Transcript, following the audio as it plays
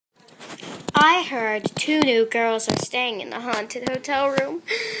I heard 2 new girls are staying in the haunted hotel room.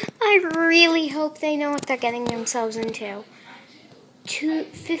 I really hope they know what they're getting themselves into.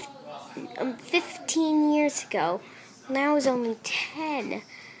 15 years ago, when I was only 10,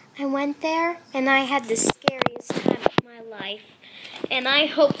 I went there and I had the scariest time of my life. And I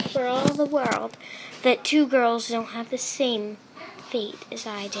hope for all the world that 2 girls don't have the same fate as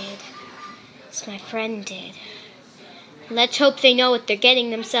I did, as my friend did. Let's hope they know what they're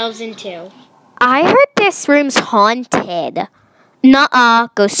getting themselves into. I heard this room's haunted. Nuh-uh,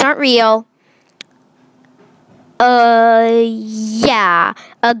 ghosts aren't real. Yeah.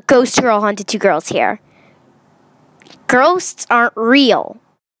 A ghost girl haunted 2 girls here. Ghosts aren't real.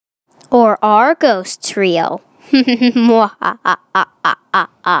 Or are ghosts real? I'll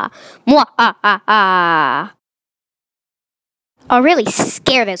really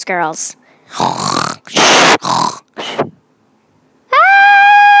scare those girls.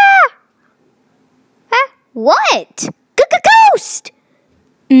 What? Ghost!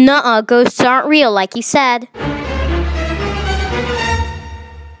 Nuh-uh, ghosts aren't real like you said.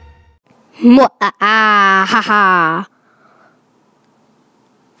 Ha.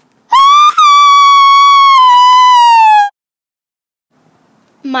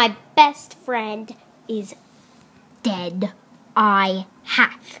 My best friend is dead. I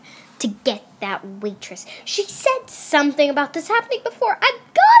have to get that waitress. She said something about this happening before. I've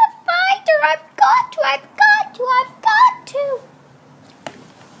got to find her. I've got to.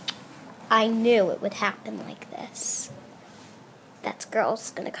 I knew it would happen like this. That girl's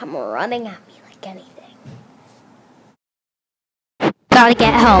gonna come running at me like anything. Gotta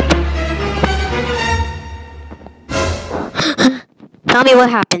get help. Tell me what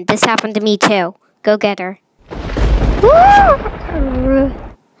happened. This happened to me too. Go get her.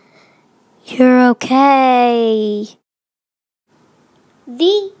 You're okay.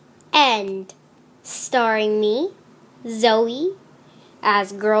 The end. Starring me, Zoe,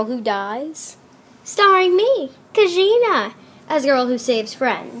 as Girl Who Dies. Starring me, Kajina, as Girl Who Saves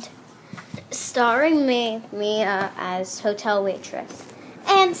Friend. Starring me, Mia, as Hotel Waitress.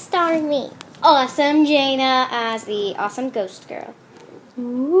 And starring me, Awesome Jaina, as the Awesome Ghost Girl.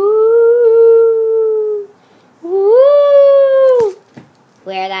 Woo! Woo!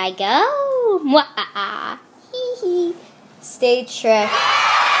 Where'd I go? Mwah! Hee hee. Stay tricked.